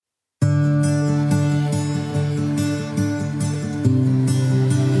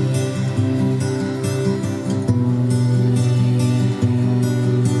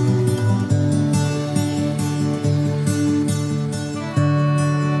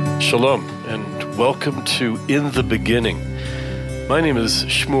Shalom, and welcome to In the Beginning. My name is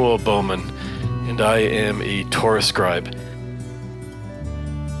Shmuel Bowman, and I am a Torah scribe.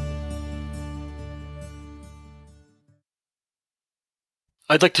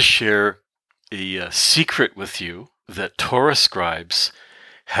 I'd like to share a secret with you that Torah scribes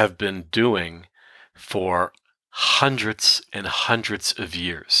have been doing for hundreds and hundreds of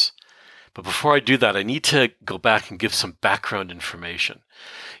years. But before I do that, I need to go back and give some background information.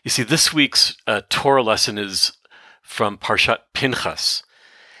 You see, this week's Torah lesson is from Parshat Pinchas.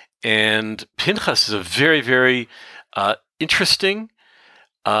 And Pinchas is a very, very interesting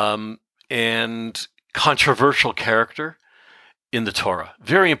and controversial character in the Torah.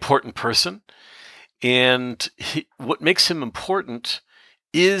 Very important person. And what makes him important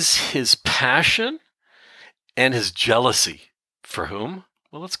is his passion and his jealousy. For whom?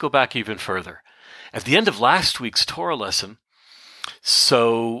 Well, let's go back even further. At the end of last week's Torah lesson,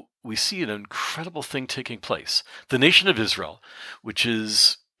 so we see an incredible thing taking place. The nation of Israel, which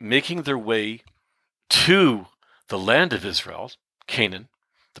is making their way to the land of Israel, Canaan,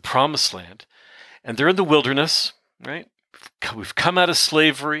 the promised land, and they're in the wilderness, right? We've come out of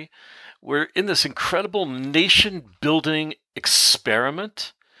slavery. We're in this incredible nation-building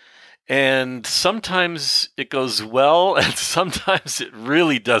experiment. And sometimes it goes well, and sometimes it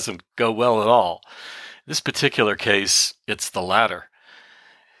really doesn't go well at all. In this particular case, it's the latter.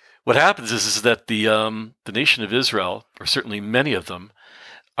 What happens is that the nation of Israel, or certainly many of them,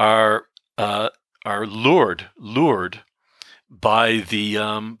 are lured by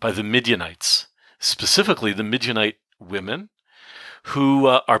the Midianites, specifically the Midianite women, who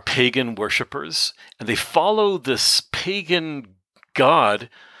are pagan worshippers, and they follow this pagan god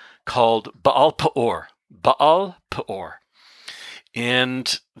called Baal Peor.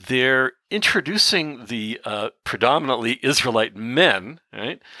 And they're introducing the predominantly Israelite men,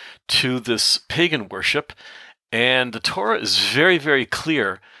 right, to this pagan worship. And the Torah is very, very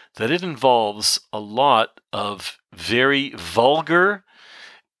clear that it involves a lot of very vulgar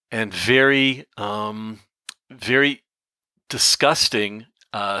and very, very disgusting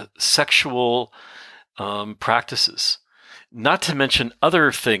sexual practices. Not to mention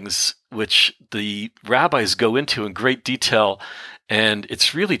other things which the rabbis go into in great detail, and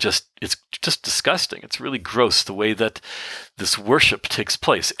it's just disgusting. It's really gross the way that this worship takes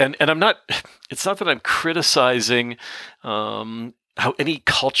place. And it's not that I'm criticizing how any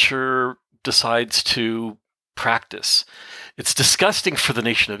culture decides to practice. It's disgusting for the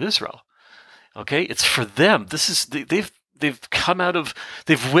nation of Israel. Okay, it's for them. They've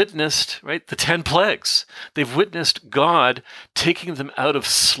witnessed, right, the 10 plagues. They've witnessed God taking them out of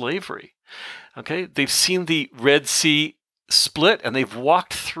slavery. Okay, they've seen the Red Sea split and they've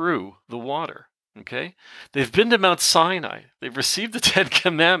walked through the water. Okay, they've been to Mount Sinai. They've received the 10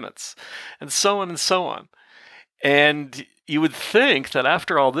 commandments, and so on and so on. And you would think that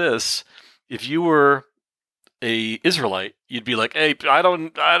after all this, if you were an Israelite, you'd be like, hey,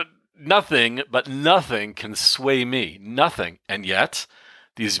 nothing can sway me. Nothing. And yet,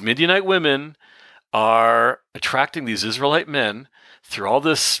 these Midianite women are attracting these Israelite men through all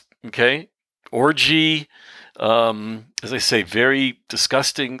this, orgy, as I say, very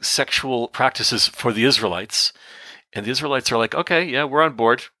disgusting sexual practices for the Israelites. And the Israelites are like, okay, yeah, we're on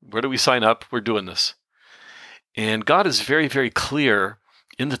board. Where do we sign up? We're doing this. And God is very, very clear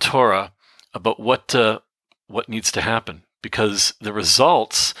in the Torah about what needs to happen. Because the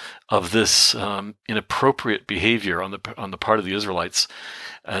results of this inappropriate behavior on the part of the Israelites,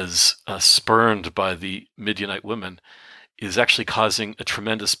 as spurned by the Midianite women, is actually causing a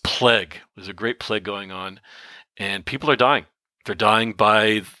tremendous plague. There's a great plague going on, and people are dying. They're dying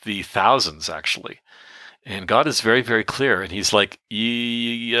by the thousands, actually. And God is very, very clear, and He's like,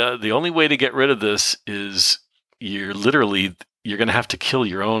 the only way to get rid of this is you're going to have to kill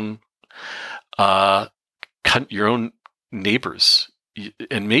your own neighbors,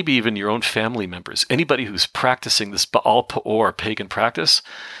 and maybe even your own family members, anybody who's practicing this Baal Peor pagan practice.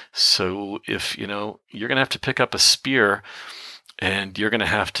 So if you're going to have to pick up a spear, and you're going to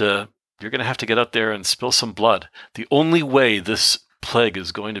have to get out there and spill some blood. The only way this plague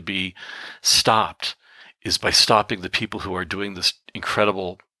is going to be stopped is by stopping the people who are doing this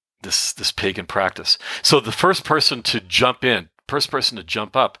incredible this pagan practice. So the first person to jump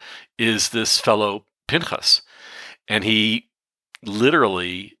up is this fellow Pinchas. And he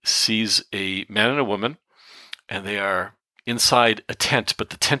literally sees a man and a woman, and they are inside a tent, but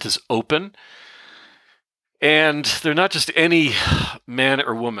the tent is open. And they're not just any man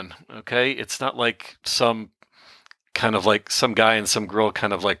or woman, okay? It's not like some guy and some girl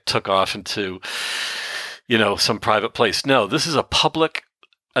kind of like took off into, some private place. No, this is a public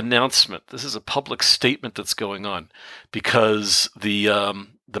announcement. This is a public statement that's going on because the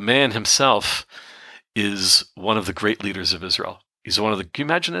man himself is one of the great leaders of Israel. He's one of the. Can you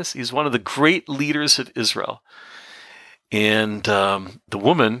imagine this? He's one of the great leaders of Israel, and the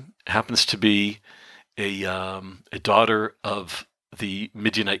woman happens to be a daughter of the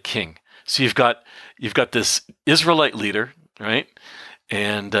Midianite king. So you've got this Israelite leader, right?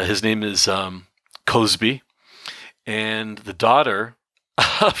 And his name is Cosby, and the daughter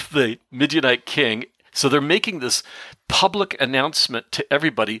of the Midianite king. So they're making this public announcement to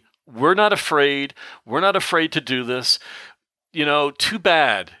everybody. We're not afraid. We're not afraid to do this. Too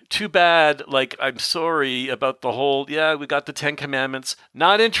bad. Like, I'm sorry about the whole, we got the 10 Commandments.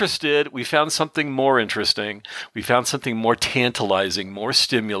 Not interested. We found something more interesting. We found something more tantalizing, more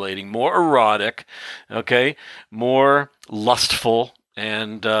stimulating, more erotic, okay, more lustful.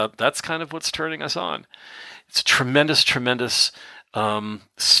 And that's kind of what's turning us on. It's a tremendous, tremendous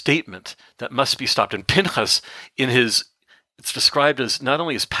statement that must be stopped. And Pinchas, it's described as not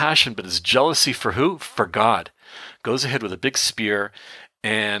only his passion, but his jealousy for who? For God. Goes ahead with a big spear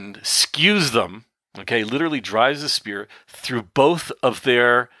and skews them, okay, literally drives the spear through both of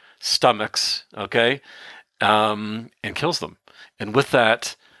their stomachs, okay, and kills them. And with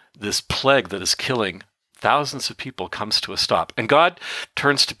that, this plague that is killing thousands of people comes to a stop. And God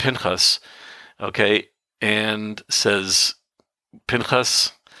turns to Pinchas, okay, and says,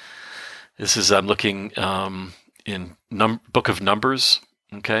 Pinchas, I'm looking in Book of Numbers,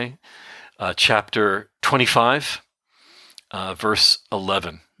 okay, chapter 25, verse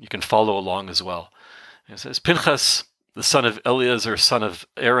 11. You can follow along as well. It says, Pinchas, the son of Eleazar, son of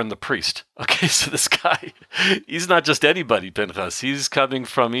Aaron the priest. Okay, so this guy, he's not just anybody, Pinchas. He's coming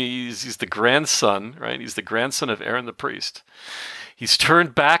from, he's the grandson, right? He's the grandson of Aaron the priest. He's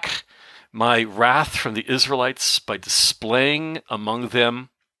turned back my wrath from the Israelites by displaying among them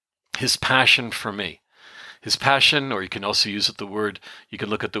his passion for me. His passion, or you can also use you can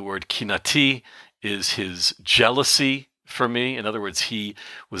look at the word kinati, is his jealousy for me. In other words, he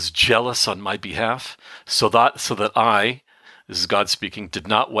was jealous on my behalf, so that I, this is God speaking, did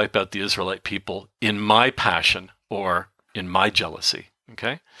not wipe out the Israelite people in my passion or in my jealousy.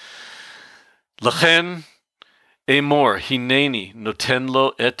 Okay? Lachen emor hineni noten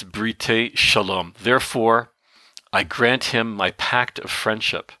lo et brite shalom. Therefore, I grant him my pact of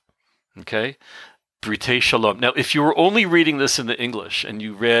friendship. Okay? Brite shalom. Now, if you were only reading this in the English and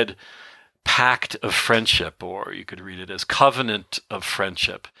you read pact of friendship, or you could read it as covenant of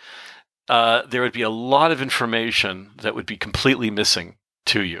friendship, there would be a lot of information that would be completely missing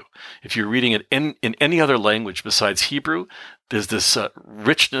to you. If you're reading it in any other language besides Hebrew, there's this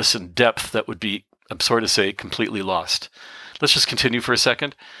richness and depth that would be, I'm sorry to say, completely lost. Let's just continue for a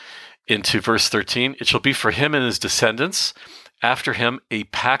second into verse 13. It shall be for him and his descendants after him a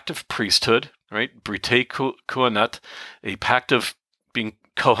pact of priesthood, right? Brite Kohanat, a pact of being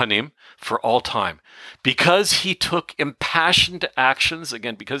Kohanim for all time. Because he took impassioned actions,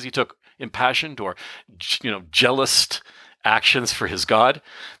 again, because he took impassioned or, jealous actions for his God,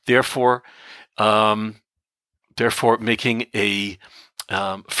 therefore making a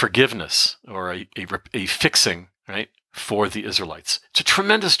forgiveness or a fixing, right, for the Israelites. It's a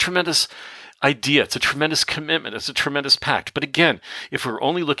tremendous, tremendous idea. It's a tremendous commitment. It's a tremendous pact. But again, if we're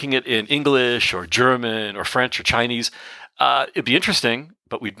only looking at in English or German or French or Chinese, it'd be interesting,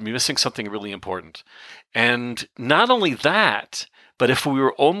 but we'd be missing something really important. And not only that, but if we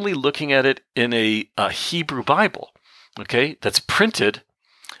were only looking at it in a Hebrew Bible, okay, that's printed,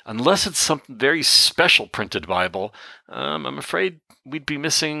 unless it's some very special printed Bible, I'm afraid we'd be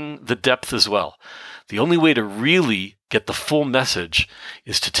missing the depth as well. The only way to really get the full message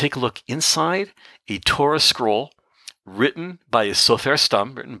is to take a look inside a Torah scroll written by a Sofer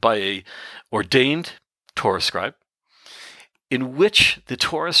Stam, written by a ordained Torah scribe, in which the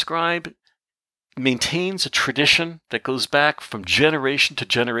Torah scribe maintains a tradition that goes back from generation to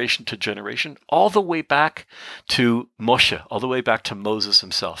generation to generation, all the way back to Moshe, all the way back to Moses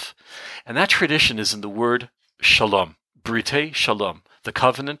himself. And that tradition is in the word shalom, brite shalom, the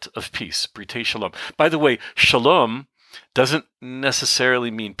covenant of peace, brite shalom. By the way, shalom doesn't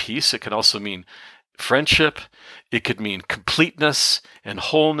necessarily mean peace. It can also mean friendship. It could mean completeness and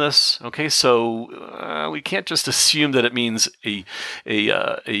wholeness. Okay, so we can't just assume that it means a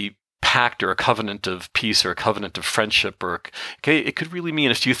pact or a covenant of peace or a covenant of friendship. Okay, it could really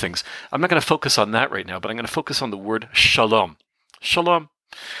mean a few things. I'm not going to focus on that right now, but I'm going to focus on the word shalom. Shalom.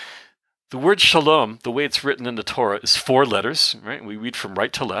 The word shalom, the way it's written in the Torah, is 4 letters, right? We read from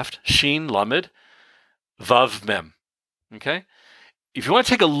right to left: Shin, Lamed, Vav, Mem. Okay? if you want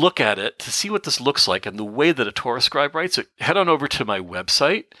to take a look at it to see what this looks like and the way that a Torah scribe writes it, head on over to my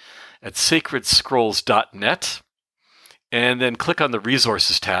website at sacredscrolls.net and then click on the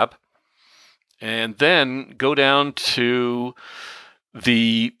resources tab and then go down to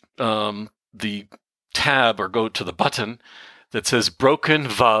the tab or go to the button that says Broken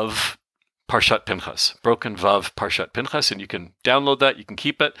Vav Parshat Pinchas. Broken Vav Parshat Pinchas, and you can download that, you can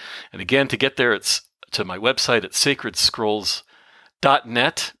keep it. And again, to get there, it's to my website at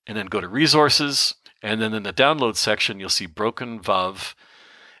sacredscrolls.net, and then go to resources, and then in the download section, you'll see Broken Vav.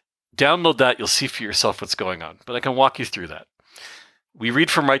 Download that, you'll see for yourself what's going on. But I can walk you through that. We read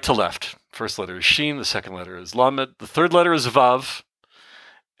from right to left. First letter is Shin, the second letter is Lamed, the third letter is Vav,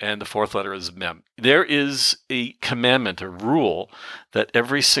 and the fourth letter is Mem. There is a commandment, a rule, that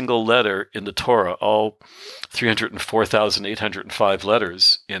every single letter in the Torah, all 304,805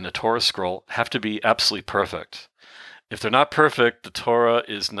 letters in the Torah scroll, have to be absolutely perfect. If they're not perfect, the Torah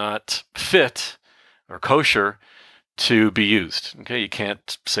is not fit or kosher to be used. Okay, you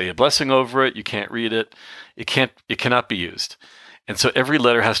can't say a blessing over it, you can't read it, it cannot be used. And so every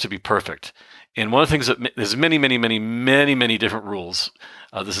letter has to be perfect. And one of the things that there's many different rules.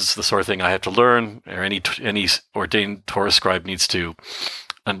 This is the sort of thing I have to learn, or any ordained Torah scribe needs to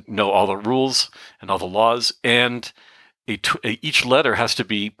know all the rules and all the laws. And each letter has to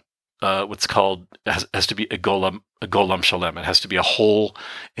be what's called has to be a golam shalem. It has to be a whole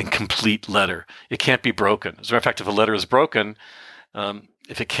and complete letter. It can't be broken. As a matter of fact, if a letter is broken,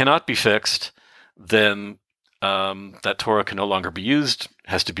 if it cannot be fixed, then that Torah can no longer be used,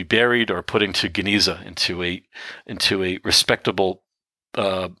 has to be buried or put into Geniza, into a respectable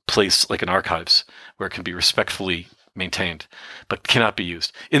place like an archives where it can be respectfully maintained, but cannot be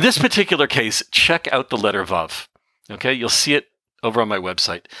used. In this particular case, check out the letter Vav. Okay, you'll see it over on my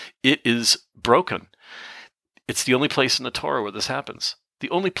website. It is broken. It's the only place in the Torah where this happens.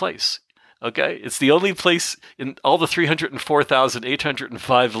 The only place. Okay, it's the only place in all the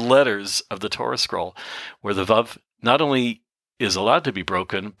 304,805 letters of the Torah scroll where the Vav not only is allowed to be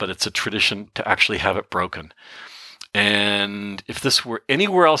broken, but it's a tradition to actually have it broken. And if this were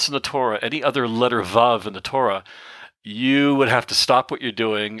anywhere else in the Torah, any other letter Vav in the Torah, you would have to stop what you're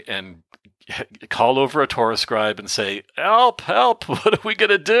doing and call over a Torah scribe and say, help, what are we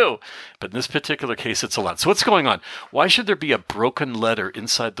going to do? But in this particular case, it's allowed. So what's going on? Why should there be a broken letter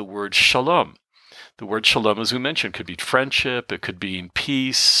inside the word shalom? The word shalom, as we mentioned, could be friendship, it could mean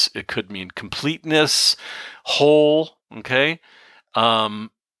peace, it could mean completeness, whole, okay? But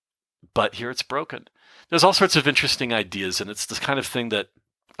here it's broken. There's all sorts of interesting ideas, and it's the kind of thing that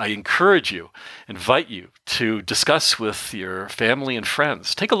I invite you to discuss with your family and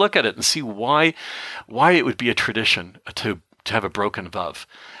friends. Take a look at it and see why it would be a tradition to have a broken Vav.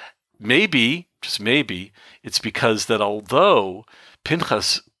 Maybe, just maybe, it's because that although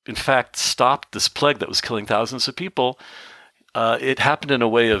Pinchas, in fact, stopped this plague that was killing thousands of people, it happened in a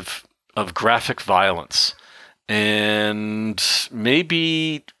way of graphic violence. And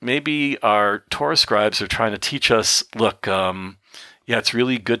maybe our Torah scribes are trying to teach us, look, yeah, it's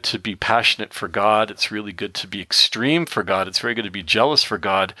really good to be passionate for God. It's really good to be extreme for God. It's very good to be jealous for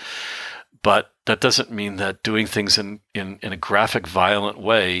God. But that doesn't mean that doing things in a graphic, violent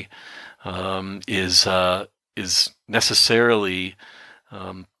way is necessarily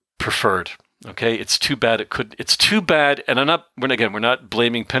preferred. Okay, it's too bad. It's too bad. And we're not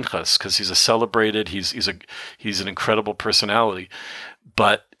blaming Pinchas because he's a celebrated. He's an incredible personality.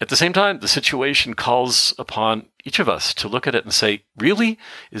 But at the same time, the situation calls upon each of us to look at it and say, really,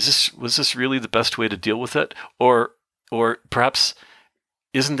 was this really the best way to deal with it? Or perhaps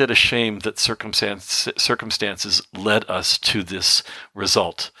isn't it a shame that circumstances led us to this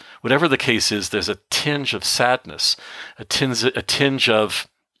result? Whatever the case is, there's a tinge of sadness, a tinge of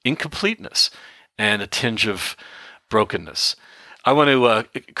incompleteness, and a tinge of brokenness. I want to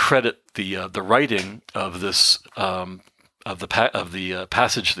credit the writing of this of the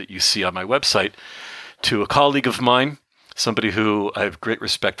passage that you see on my website to a colleague of mine, somebody who I have great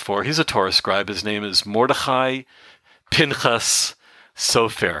respect for. He's a Torah scribe. His name is Mordechai Pinchas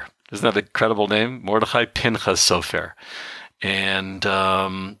Sofer. Isn't that an incredible name? Mordechai Pinchas Sofer. And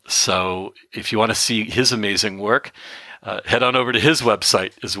so if you want to see his amazing work, head on over to his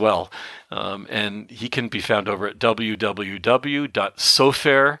website as well. And he can be found over at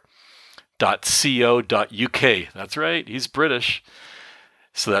www.sofer.co.uk. That's right, he's British.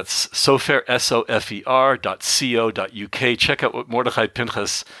 So that's Sofer, sofer.co.uk. Check out what Mordechai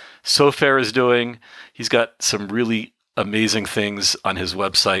Pinchas Sofer is doing. He's got some really amazing things on his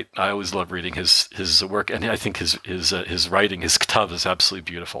website. I always love reading his work, and I think his writing, his ktav, is absolutely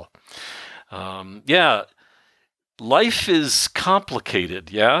beautiful. life is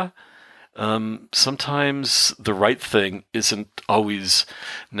complicated, yeah? Sometimes the right thing isn't always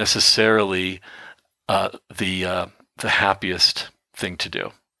necessarily the happiest thing to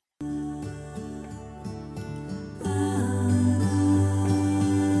do.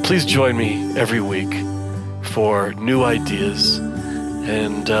 Please join me every week for new ideas,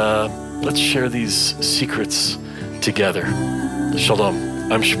 and let's share these secrets together.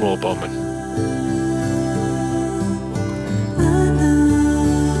 Shalom. I'm Shmuel Bowman.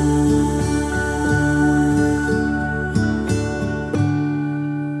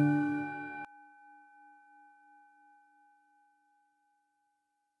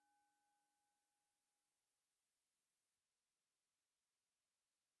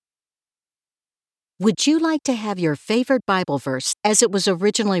 Would you like to have your favorite Bible verse as it was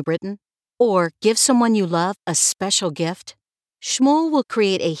originally written? Or give someone you love a special gift? Shmuel will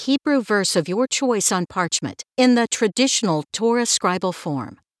create a Hebrew verse of your choice on parchment in the traditional Torah scribal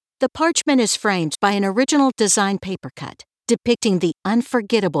form. The parchment is framed by an original design paper cut depicting the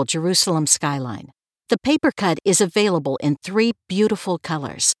unforgettable Jerusalem skyline. The paper cut is available in 3 beautiful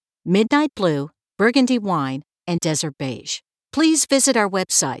colors: midnight blue, burgundy wine, and desert beige. Please visit our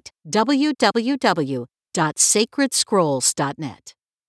website, www.sacredscrolls.net.